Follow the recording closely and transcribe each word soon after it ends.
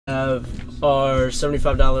have our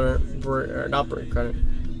 $75 not break credit.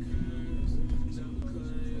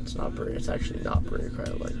 It's not break. It's actually not break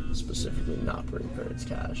credit. Like specifically not break credit. It's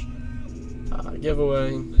cash.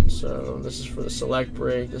 Giveaway. So this is for the select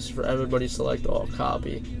break. This is for everybody. Select all.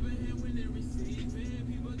 Copy.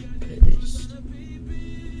 Paste.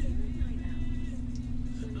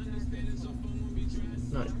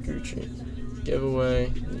 Not Gucci.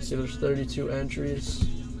 Giveaway. You see there's 32 entries.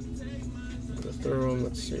 Through them.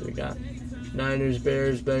 Let's see what we got. Niners,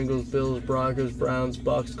 Bears, Bengals, Bills, Broncos, Browns,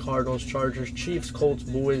 Bucks, Cardinals, Chargers, Chiefs, Colts,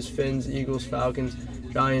 Boys, Finns, Eagles, Falcons,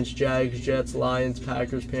 Giants, Jags, Jets, Lions,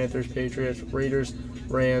 Packers, Panthers, Patriots, Raiders,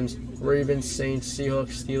 Rams, Ravens, Saints,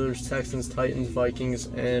 Seahawks, Steelers, Texans, Titans, Vikings,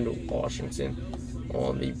 and Washington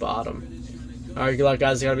on the bottom. Alright, good luck,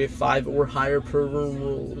 guys. It gotta be a 5 or higher per room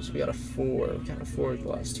rules. We got a 4. We got a 4 the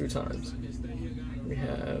last 2 times. We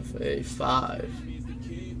have a 5.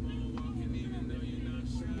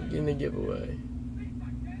 In the giveaway.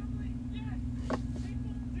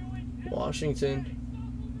 Washington,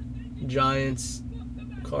 Giants,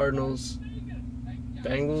 Cardinals,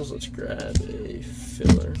 Bengals. Let's grab a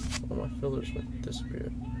filler. All my fillers went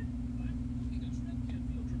disappeared.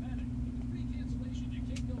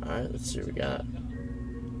 Alright, let's see what we got.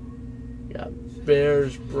 We got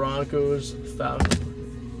Bears, Broncos, Falcons.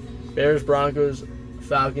 Bears, Broncos,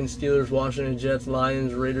 Falcons, Steelers, Washington, Jets,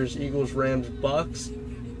 Lions, Raiders, Eagles, Rams, Bucks,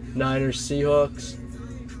 Niners, Seahawks,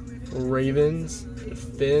 Ravens,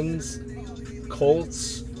 Finns,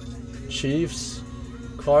 Colts, Chiefs,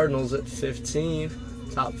 Cardinals at 15.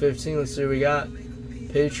 Top 15, let's see what we got.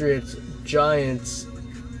 Patriots, Giants,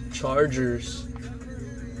 Chargers,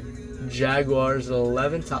 Jaguars at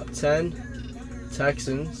 11. Top 10,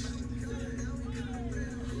 Texans.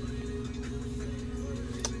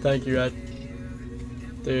 Thank you, Ed.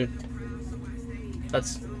 Dude,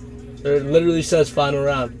 it literally says final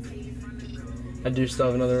round. I do still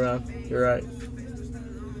have another round. You're right.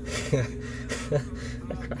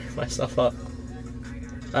 I cracked myself up.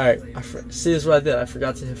 Alright, see, this is what I did. I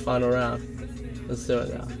forgot to hit final round. Let's do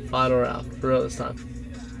it now. Final round. For real this time.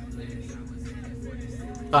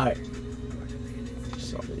 Alright.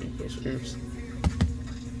 Saw the Eagles. Oops.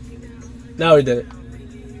 Now we did it.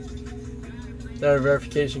 Their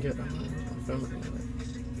verification code.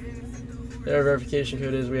 Their verification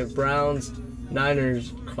code is we have Browns,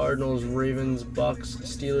 Niners, Cardinals, Ravens, Bucks,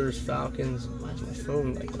 Steelers, Falcons. Why is my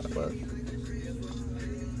phone like that? What?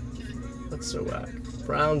 That's so whack.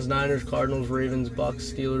 Browns, Niners, Cardinals, Ravens,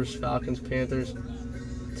 Bucks, Steelers, Falcons, Panthers,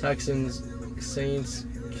 Texans, Saints,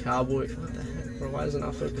 Cowboys. What the heck? Why is it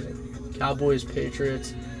not focusing? Cowboys,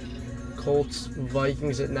 Patriots, Colts,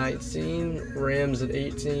 Vikings at 19, Rams at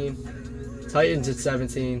 18, Titans at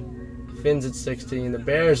 17. Finns at 16. The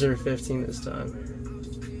Bears are 15 this time.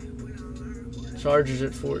 Chargers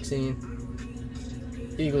at 14.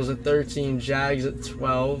 Eagles at 13. Jags at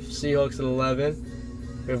 12. Seahawks at 11.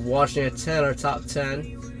 We have Washington at 10, our top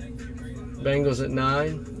 10. Bengals at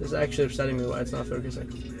 9. This is actually upsetting me why it's not focusing.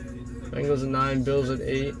 Bengals at 9. Bills at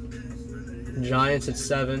 8. Giants at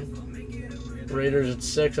 7. Raiders at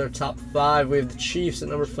 6, our top 5. We have the Chiefs at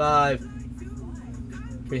number 5.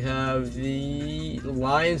 We have the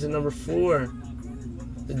Lions at number 4,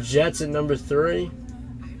 the Jets at number 3,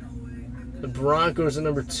 the Broncos at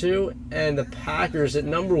number 2, and the Packers at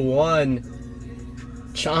number 1.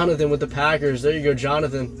 Jonathan with the Packers. There you go,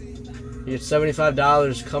 Jonathan. You get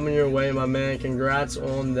 $75 coming your way, my man. Congrats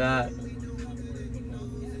on that.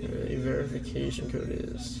 The verification code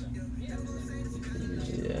is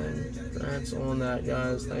Congrats on that,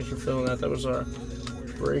 guys. Thanks for filling that. That was our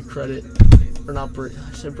break credit. Or not break.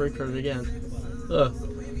 I said break credit again.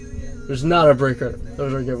 There's not a break credit. That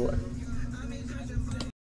was our giveaway.